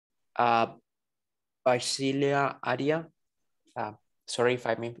Vaishali, Adya. Sorry if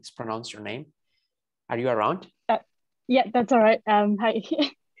I mispronounced your name. Are you around? Yeah, that's all right. Hi.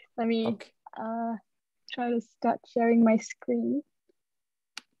 Let me try to start sharing my screen.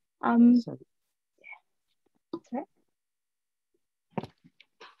 Sorry.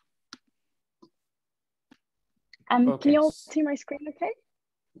 Can you all see my screen okay?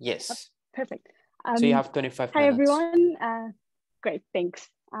 Yes. Oh, perfect. So you have 25 minutes. Hi, everyone. Great, thanks.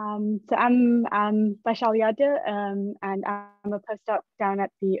 So I'm Vaishali Adya, and I'm a postdoc down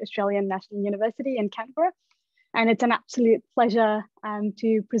at the Australian National University in Canberra. And it's an absolute pleasure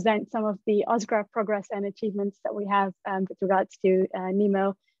to present some of the AusGrav progress and achievements that we have with regards to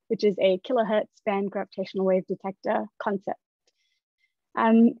NEMO, which is a kHz-band gravitational wave detector concept.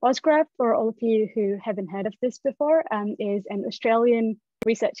 AusGrav, for all of you who haven't heard of this before, is an Australian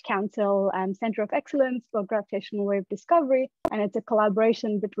Research Council Centre of Excellence for Gravitational Wave Discovery, and it's a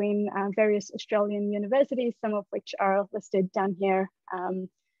collaboration between various Australian universities, some of which are listed down here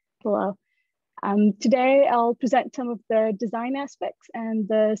below. Today, I'll present some of the design aspects and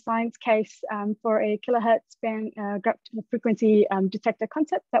the science case for a kHz band gravitational frequency detector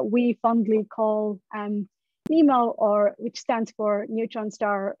concept that we fondly call NEMO, or which stands for Neutron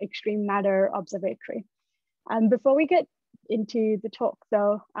Star Extreme Matter Observatory. Before we get into the talk,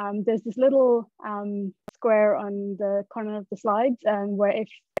 though, there's this little square on the corner of the slides where if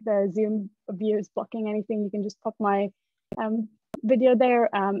the Zoom view is blocking anything, you can just pop my video there,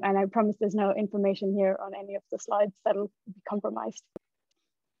 and I promise there's no information here on any of the slides that'll be compromised.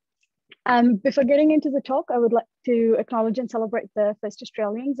 Before getting into the talk, I would like to acknowledge and celebrate the first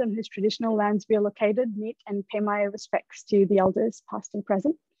Australians on whose traditional lands we are located, meet and pay my respects to the elders past and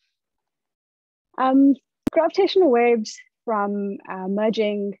present. Gravitational waves from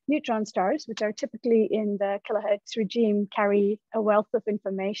merging neutron stars, which are typically in the kHz regime, carry a wealth of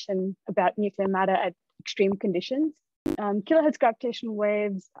information about nuclear matter at extreme conditions. KHz gravitational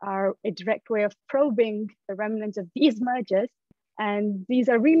waves are a direct way of probing the remnants of these mergers. And these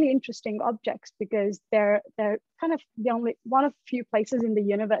are really interesting objects because they're kind of the only one of few places in the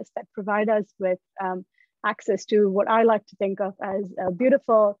universe that provide us with access to what I like to think of as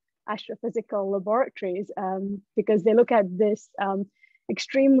beautiful astrophysical laboratories, because they look at this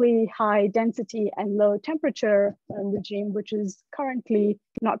extremely high density and low temperature regime, which is currently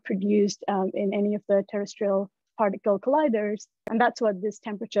not produced in any of the terrestrial particle colliders. And that's what this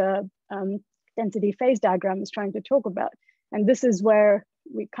temperature density phase diagram is trying to talk about. And this is where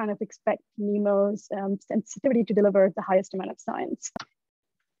we kind of expect NEMO's sensitivity to deliver the highest amount of science.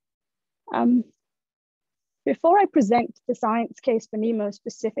 Before I present the science case for NEMO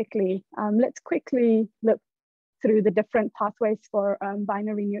specifically, let's quickly look through the different pathways for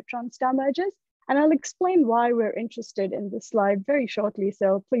binary neutron star mergers. And I'll explain why we're interested in this slide very shortly,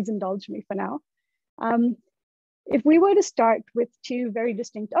 so please indulge me for now. If we were to start with two very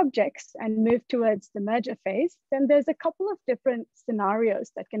distinct objects and move towards the merger phase, then there's a couple of different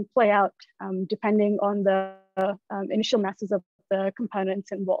scenarios that can play out depending on the initial masses of the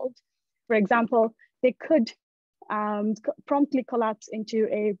components involved. For example, they could promptly collapse into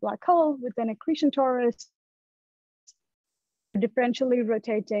a black hole with an accretion torus, differentially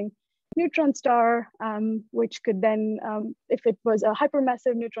rotating neutron star, which could then, if it was a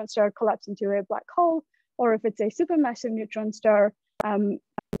hypermassive neutron star, collapse into a black hole. Or if it's a supermassive neutron star,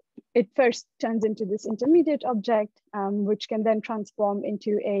 it first turns into this intermediate object, which can then transform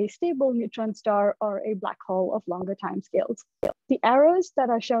into a stable neutron star or a black hole of longer timescales. The arrows that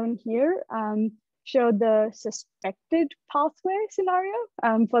are shown here show the suspected pathway scenario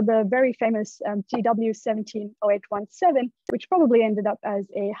for the very famous GW170817, which probably ended up as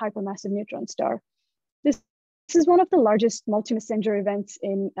a hypermassive neutron star. This is one of the largest multi-messenger events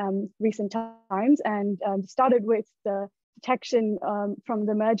in recent times, and started with the detection from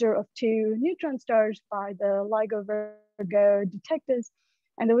the merger of two neutron stars by the LIGO-Virgo detectors.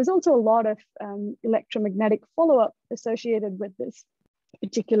 And there was also a lot of electromagnetic follow-up associated with this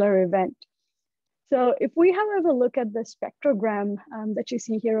particular event. So if we, however, look at the spectrogram that you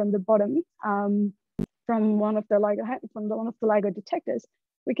see here on the bottom from one of the LIGO detectors,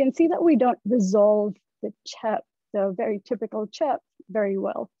 we can see that we don't resolve the chirp, the very typical chirp, very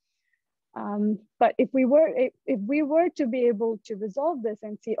well. But if we were to be able to resolve this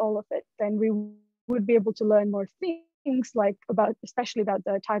and see all of it, then we would be able to learn more things, like especially about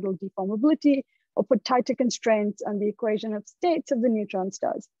the tidal deformability, or put tighter constraints on the equation of states of the neutron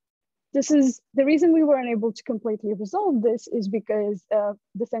stars. This is the reason we weren't able to completely resolve this, is because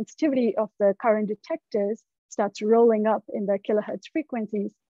the sensitivity of the current detectors starts rolling up in the kilohertz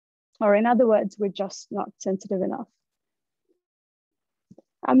frequencies, or in other words, we're just not sensitive enough.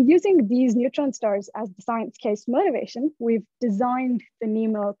 Using these neutron stars as the science case motivation, we've designed the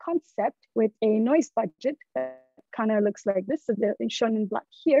NEMO concept with a noise budget that kind of looks like this. So shown in black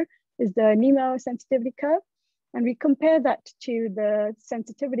here is the NEMO sensitivity curve. And we compare that to the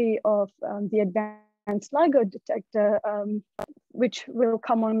sensitivity of the advanced LIGO detector, which will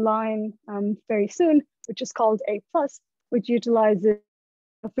come online very soon, which is called A+, which utilizes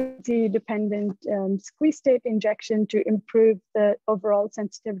frequency-dependent squeeze state injection to improve the overall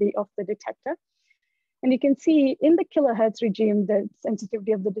sensitivity of the detector. And you can see in the kilohertz regime, the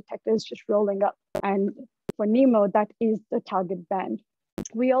sensitivity of the detector is just rolling up. And for NEMO, that is the target band.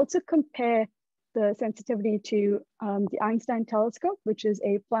 We also compare the sensitivity to the Einstein telescope, which is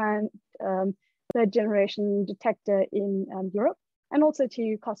a planned third generation detector in Europe, and also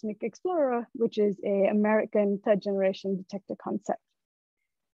to Cosmic Explorer, which is an American third generation detector concept.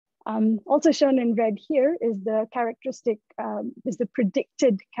 Also shown in red here is the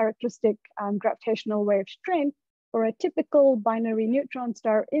predicted characteristic gravitational wave strain for a typical binary neutron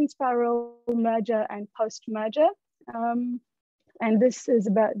star in spiral merger and post merger. And this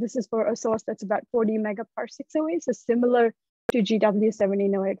is for a source that's about 40 megaparsecs away, so similar to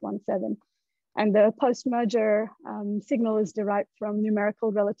GW170817. And the post-merger signal is derived from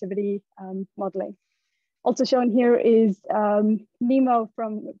numerical relativity modeling. Also shown here is NEMO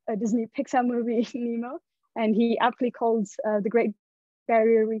from a Disney Pixar movie, NEMO, and he aptly calls the Great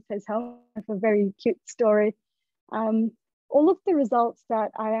Barrier Reef his home. It's a very cute story. All of the results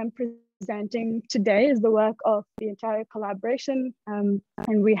that I am presenting today is the work of the entire collaboration, and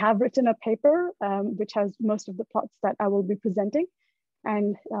we have written a paper which has most of the plots that I will be presenting,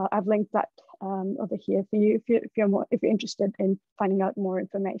 and I've linked that over here for you if you're interested in finding out more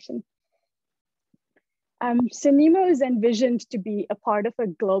information. So NEMO is envisioned to be a part of a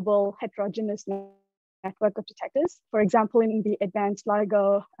global heterogeneous network of detectors. For example, in the advanced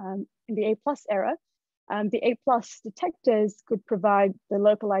LIGO in the A+ era, the A+ detectors could provide the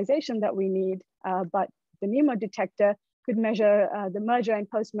localization that we need, but the NEMO detector could measure the merger and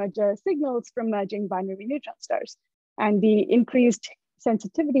post-merger signals from merging binary neutron stars. And the increased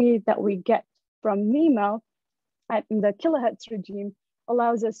sensitivity that we get from NEMO in the kilohertz regime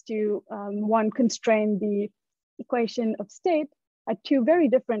allows us to, one, constrain the equation of state at two very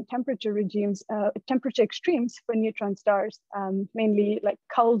different temperature regimes, temperature extremes for neutron stars, mainly like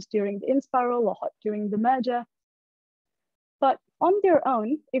cold during the in-spiral or hot during the merger. But on their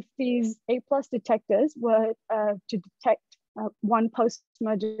own, if these A+ detectors were to detect one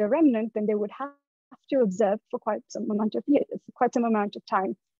post-merger remnant, then they would have to observe for quite some amount of years, quite some amount of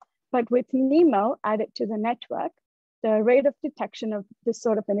time. But with NEMO added to the network, the rate of detection of this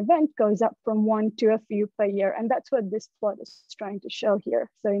sort of an event goes up from 1 to a few per year. And that's what this plot is trying to show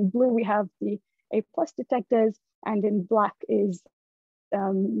here. So in blue, we have the A+ detectors, and in black is a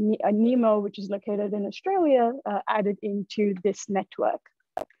NEMO, which is located in Australia, added into this network.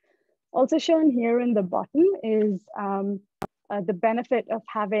 Also shown here in the bottom is the benefit of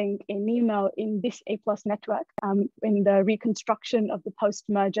having a NEMO in this A+ network in the reconstruction of the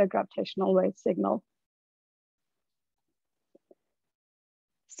post-merger gravitational wave signal.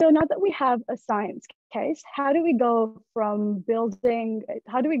 So now that we have a science case, how do we go from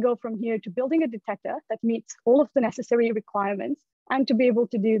here to building a detector that meets all of the necessary requirements and to be able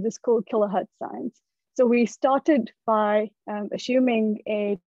to do this cool kilohertz science? So we started by assuming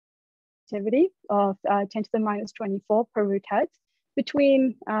a sensitivity of 10 to the minus 24 per root hertz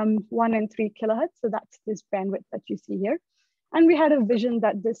between 1 and 3 kilohertz. So that's this bandwidth that you see here. And we had a vision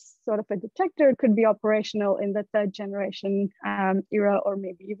that this sort of a detector could be operational in the third generation era, or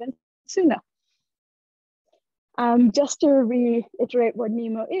maybe even sooner. Just to reiterate what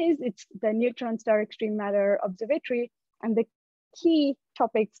NEMO is, it's the Neutron Star Extreme Matter Observatory. And the key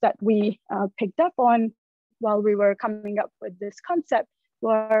topics that we picked up on while we were coming up with this concept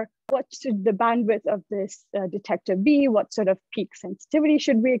were what should the bandwidth of this detector be? What sort of peak sensitivity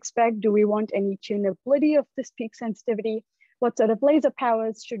should we expect? Do we want any tunability of this peak sensitivity? What sort of laser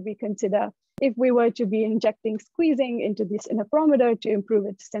powers should we consider if we were to be injecting squeezing into this interferometer to improve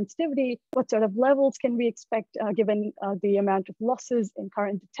its sensitivity? What sort of levels can we expect given the amount of losses in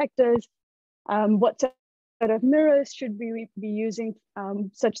current detectors? What sort of mirrors should we be using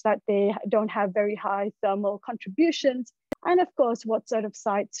such that they don't have very high thermal contributions? And of course, what sort of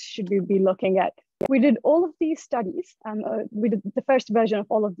sites should we be looking at? We did all of these studies. We did the first version of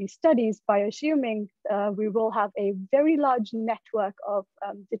all of these studies by assuming we will have a very large network of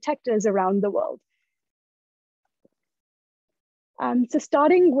detectors around the world. So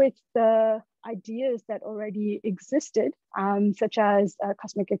starting with the ideas that already existed, such as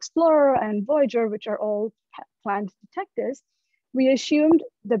Cosmic Explorer and Voyager, which are all planned detectors, we assumed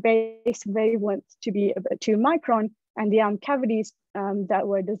the base wavelength to be about 2 micron and the arm cavities that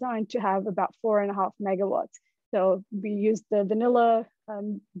were designed to have about 4.5 megawatts. So we used the vanilla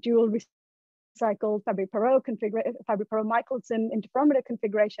dual recycled Fabry-Perot-Michelson interferometer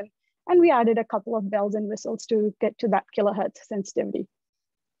configuration, and we added a couple of bells and whistles to get to that kilohertz sensitivity.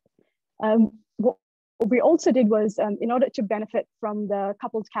 What we also did was, in order to benefit from the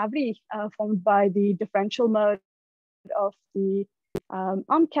coupled cavity formed by the differential mode of the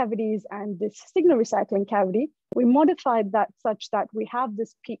arm cavities and this signal recycling cavity, we modified that such that we have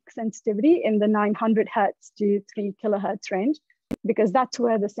this peak sensitivity in the 900 hertz to 3 kilohertz range, because that's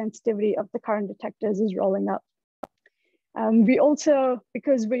where the sensitivity of the current detectors is rolling up. We also,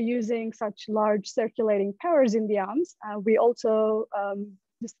 because we're using such large circulating powers in the arms, we also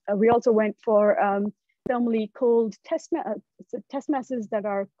went for thermally cooled test masses that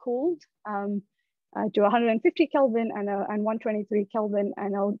are cooled to 150 Kelvin and 123 Kelvin,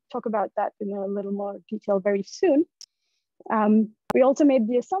 and I'll talk about that in a little more detail very soon. We also made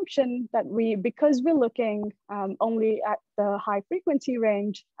the assumption that because we're looking only at the high frequency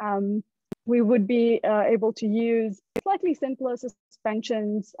range, we would be able to use slightly simpler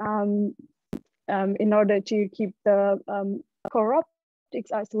suspensions in order to keep the core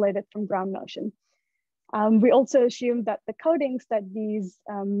optics isolated from ground motion. We also assumed that the coatings that these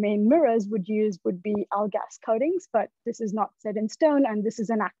main mirrors would use would be Al-gas coatings, but this is not set in stone, and this is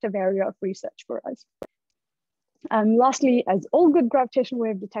an active area of research for us. Lastly, as all good gravitational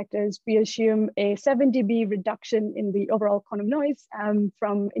wave detectors, we assume a 7 dB reduction in the overall quantum noise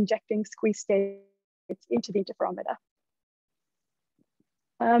from injecting squeeze states into the interferometer.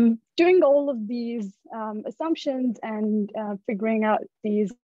 Doing all of these assumptions and figuring out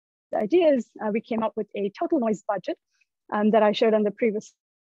these ideas, we came up with a total noise budget that I showed on the previous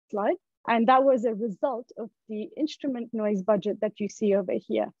slide. And that was a result of the instrument noise budget that you see over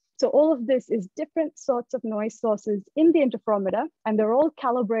here. So all of this is different sorts of noise sources in the interferometer, and they're all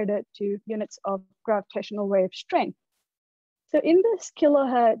calibrated to units of gravitational wave strength. So in this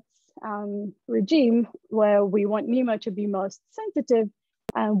kilohertz regime, where we want NEMO to be most sensitive,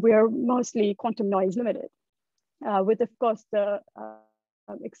 we're mostly quantum noise limited, with of course the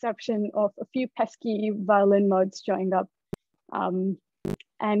exception of a few pesky violin modes showing up.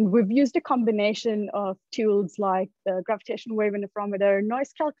 And we've used a combination of tools like the gravitational wave interferometer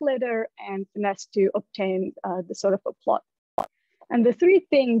noise calculator and Finesse to obtain the sort of a plot. And the three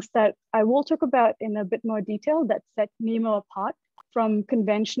things that I will talk about in a bit more detail that set NEMO apart from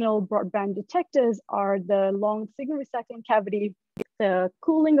conventional broadband detectors are the long signal recycling cavity, the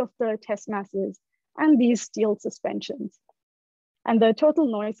cooling of the test masses, and these steel suspensions. And the total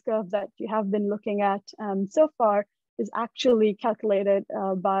noise curve that you have been looking at so far is actually calculated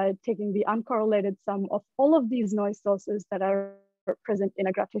by taking the uncorrelated sum of all of these noise sources that are present in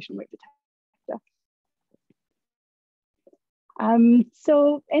a gravitational wave detector.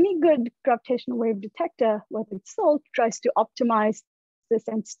 So any good gravitational wave detector, whether it's sold, tries to optimize the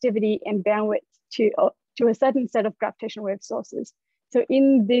sensitivity and bandwidth to a certain set of gravitational wave sources. So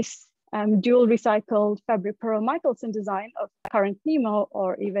in this dual recycled Fabry-Perot-Michelson design of current NEMO,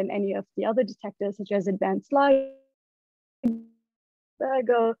 or even any of the other detectors such as Advanced Light,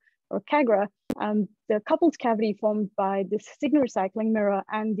 Virgo, or CAGRA, the coupled cavity formed by this signal recycling mirror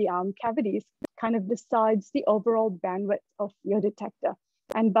and the arm cavities kind of decides the overall bandwidth of your detector.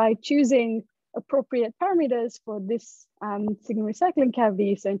 And by choosing appropriate parameters for this signal recycling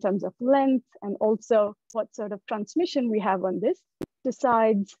cavity, so in terms of length and also what sort of transmission we have on this,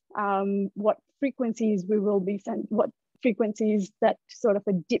 decides what frequencies we will be sent, what frequencies that sort of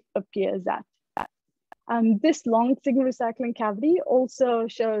a dip appears at. This long signal recycling cavity also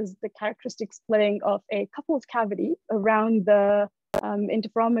shows the characteristic splitting of a coupled cavity around the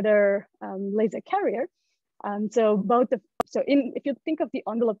interferometer laser carrier. If you think of the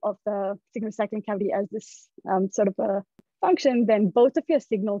envelope of the signal recycling cavity as this sort of a function, then both of your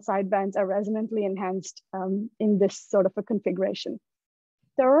signal sidebands are resonantly enhanced in this sort of a configuration.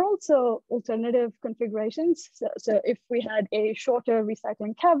 There are also alternative configurations. So if we had a shorter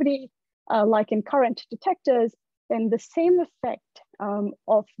recycling cavity, like in current detectors, then the same effect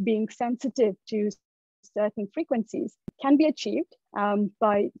of being sensitive to certain frequencies can be achieved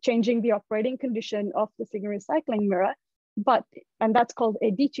by changing the operating condition of the signal recycling mirror, and that's called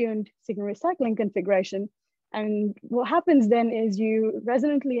a detuned signal recycling configuration. And what happens then is you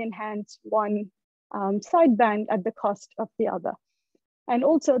resonantly enhance one sideband at the cost of the other. And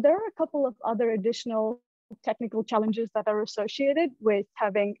also there are a couple of other additional technical challenges that are associated with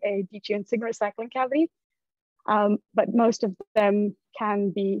having a detuned signal recycling cavity, but most of them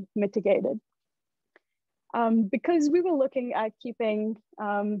can be mitigated. Because we were looking at keeping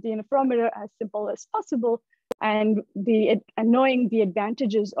the interferometer as simple as possible and knowing the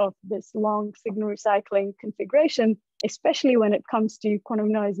advantages of this long signal recycling configuration, especially when it comes to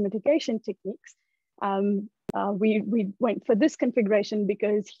quantum noise mitigation techniques, we went for this configuration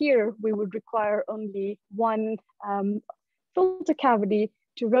because here we would require only one filter cavity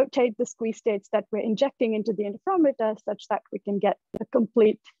to rotate the squeeze states that we're injecting into the interferometer such that we can get a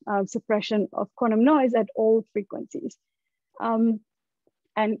complete suppression of quantum noise at all frequencies.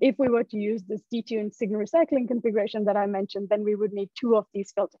 And if we were to use this detuned signal recycling configuration that I mentioned, then we would need 2 of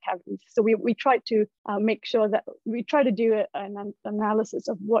these filter cavities. So we tried to make sure that we try to do an analysis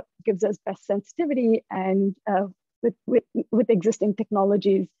of what gives us best sensitivity and with existing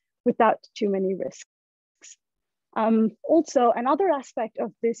technologies without too many risks. Also, another aspect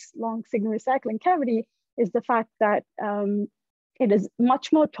of this long signal recycling cavity is the fact that it is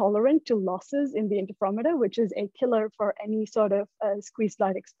much more tolerant to losses in the interferometer, which is a killer for any sort of squeeze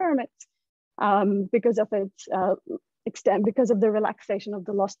light experiments because of its extent, because of the relaxation of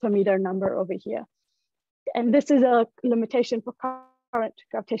the loss per meter number over here. And this is a limitation for current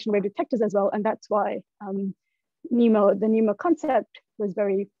gravitational wave detectors as well, and that's why NEMO, the NEMO concept was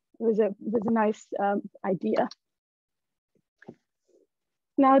a nice idea.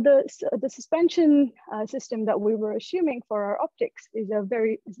 Now, the suspension system that we were assuming for our optics is a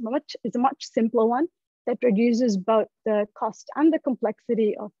much simpler one that reduces both the cost and the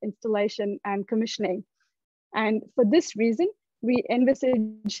complexity of installation and commissioning. And for this reason, we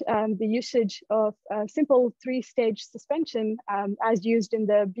envisage the usage of a simple 3-stage suspension as used in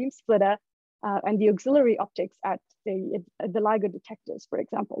the beam splitter and the auxiliary optics at the LIGO detectors, for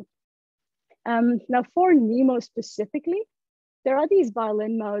example. Now, for NEMO specifically, there are these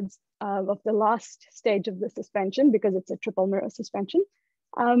violin modes of the last stage of the suspension because it's a triple mirror suspension.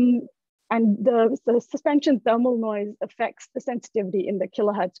 And the suspension thermal noise affects the sensitivity in the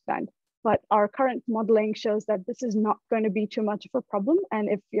kHz-band. But our current modeling shows that this is not going to be too much of a problem. And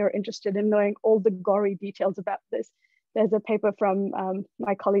if you're interested in knowing all the gory details about this, there's a paper from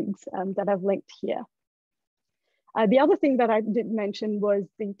my colleagues that I've linked here. The other thing that I did mention was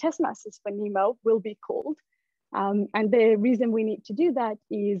the test masses for NEMO will be cooled. And the reason we need to do that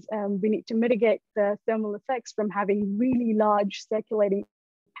is we need to mitigate the thermal effects from having really large circulating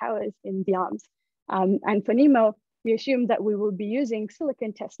powers in the arms. And for NEMO, we assume that we will be using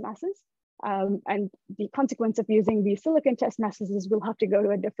silicon test masses. And the consequence of using these silicon test masses is we'll have to go to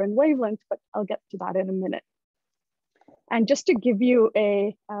a different wavelength, but I'll get to that in a minute. And just to give you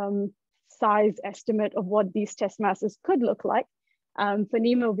a size estimate of what these test masses could look like, for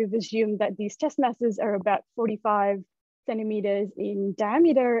NEMO, we've assumed that these test masses are about 45 centimeters in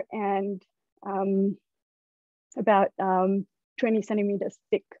diameter and about 20 centimeters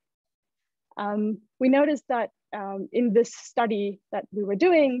thick. We noticed that in this study that we were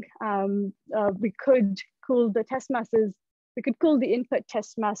doing, we could cool the test masses. We could cool the input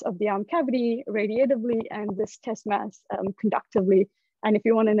test mass of the arm cavity radiatively and this test mass conductively. And if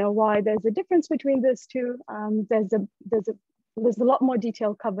you want to know why there's a difference between those two, there's a lot more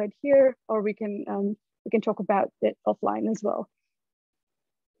detail covered here, or we can talk about it offline as well.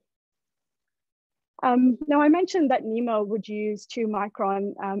 Now I mentioned that NEMO would use 2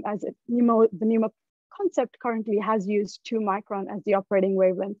 micron the NEMO concept currently has used 2 micron as the operating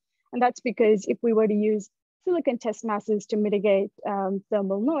wavelength. And that's because if we were to use silicon test masses to mitigate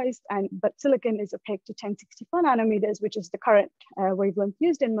thermal noise, but silicon is opaque to 1064 nanometers, which is the current wavelength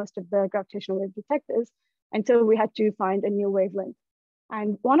used in most of the gravitational wave detectors. And so we had to find a new wavelength.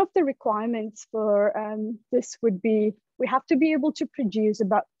 And one of the requirements for this would be, we have to be able to produce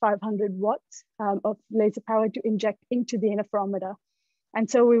about 500 watts of laser power to inject into the interferometer. And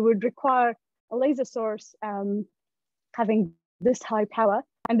so we would require a laser source having this high power,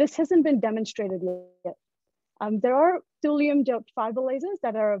 and this hasn't been demonstrated yet. There are thulium doped fiber lasers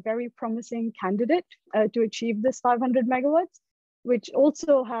that are a very promising candidate to achieve this 500 megawatts, which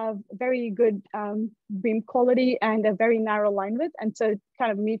also have very good beam quality and a very narrow line width. And so it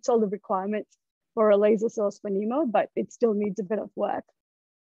kind of meets all the requirements for a laser source for NEMO, but it still needs a bit of work.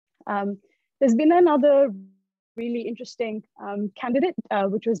 There's been another really interesting candidate,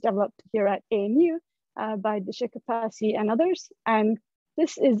 which was developed here at ANU by Disha Kapasi and others. And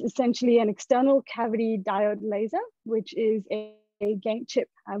this is essentially an external cavity diode laser, which is a gain chip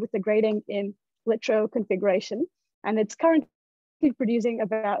with a grating in litro configuration. And it's currently producing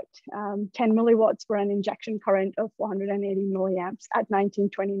about 10 milliwatts for an injection current of 480 milliamps at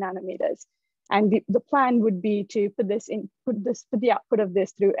 1920 nanometers. And the plan would be to put the output of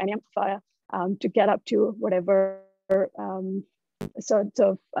this through an amplifier to get up to whatever sorts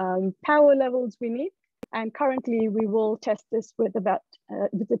of power levels we need. And currently we will test this with about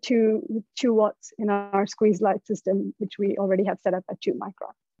with the 2 watts in our squeeze light system, which we already have set up at 2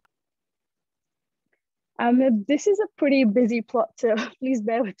 micron. This is a pretty busy plot, so please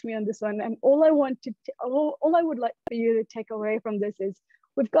bear with me on this one. And all I would like for you to take away from this is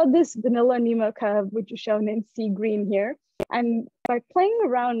we've got this vanilla NEMO curve, which is shown in sea green here. And by playing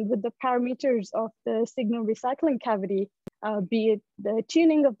around with the parameters of the signal recycling cavity, be it the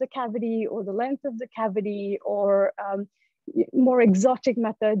tuning of the cavity or the length of the cavity or more exotic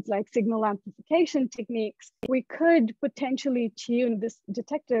methods like signal amplification techniques, we could potentially tune this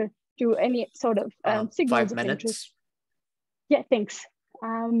detector to any sort of signals 5 of minutes. interest. Yeah, thanks.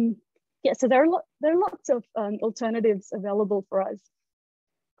 Yeah, so there are lots of alternatives available for us.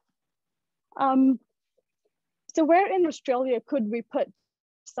 So where in Australia could we put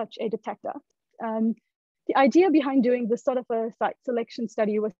such a detector? The idea behind doing this sort of a site selection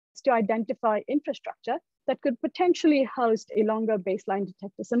study was to identify infrastructure that could potentially host a longer baseline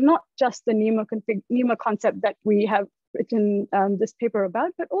detector. So not just the NEMO concept that we have written this paper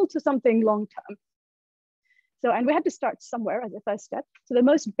about, but also something long-term. So, and we had to start somewhere as a first step. So the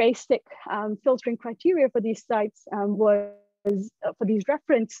most basic filtering criteria for these sites was, for these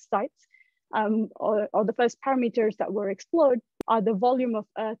reference sites, or the first parameters that were explored are the volume of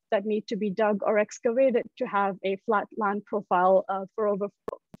earth that need to be dug or excavated to have a flat land profile for over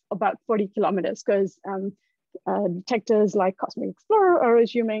about 40 kilometers, because detectors like Cosmic Explorer are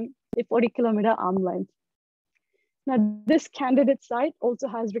assuming a 40-kilometer arm length. Now, this candidate site also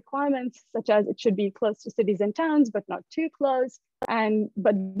has requirements such as it should be close to cities and towns, but not too close.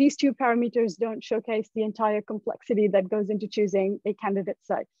 But these 2 parameters don't showcase the entire complexity that goes into choosing a candidate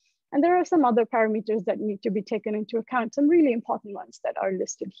site. And there are some other parameters that need to be taken into account, some really important ones that are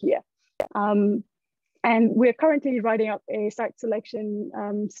listed here. And we're currently writing up a site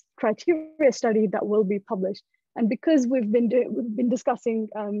selection criteria study that will be published. And because we've been discussing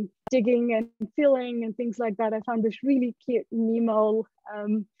digging and filling and things like that, I found this really cute NEMO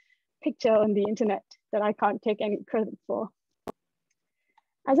picture on the internet that I can't take any credit for.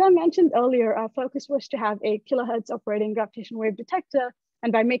 As I mentioned earlier, our focus was to have a kilohertz operating gravitational wave detector.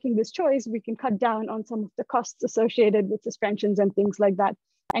 And by making this choice, we can cut down on some of the costs associated with suspensions and things like that.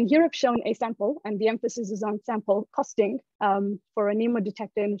 And here I've shown a sample, and the emphasis is on sample costing for a NEMO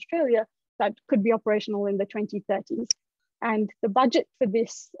detector in Australia that could be operational in the 2030s. And the budget for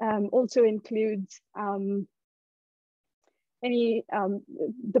this also includes the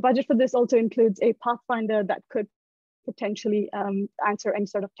budget for this also includes a pathfinder that could potentially answer any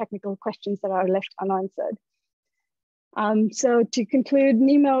sort of technical questions that are left unanswered. So to conclude,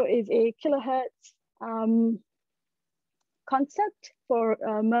 NEMO is a kilohertz concept for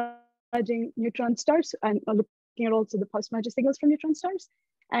merging neutron stars and looking at also the post-merger signals from neutron stars.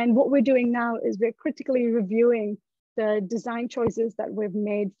 And what we're doing now is we're critically reviewing the design choices that we've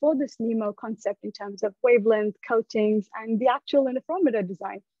made for this NEMO concept in terms of wavelength, coatings, and the actual interferometer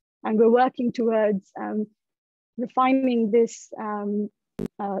design. And we're working towards refining this,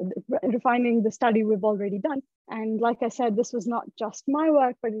 refining the study we've already done. And like I said, this was not just my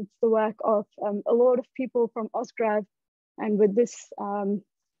work, but it's the work of a lot of people from Osgrav. And with this,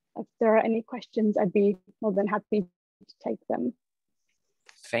 if there are any questions, I'd be more than happy to take them.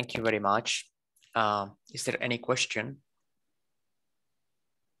 Thank you very much. Is there any question?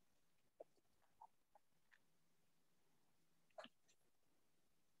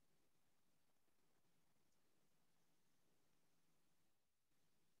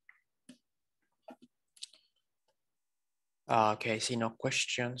 Okay, I see no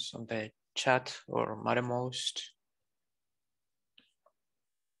questions on the chat or Mattermost.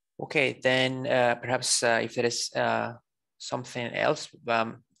 Okay, then perhaps if there is something else,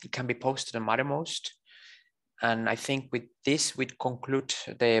 it can be posted on Mattermost. And I think with this, we'd conclude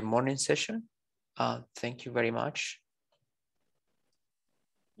the morning session. Thank you very much.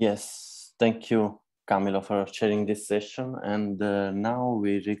 Yes, thank you, Camilo, for sharing this session. And now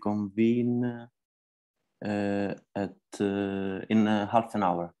we reconvene in half an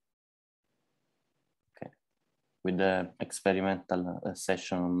hour. Okay, with the experimental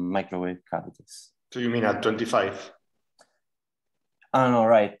session on microwave cavities. So you mean at 25? Oh, no,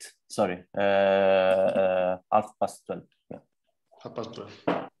 right. Sorry. 12:30. Yeah. 12:30.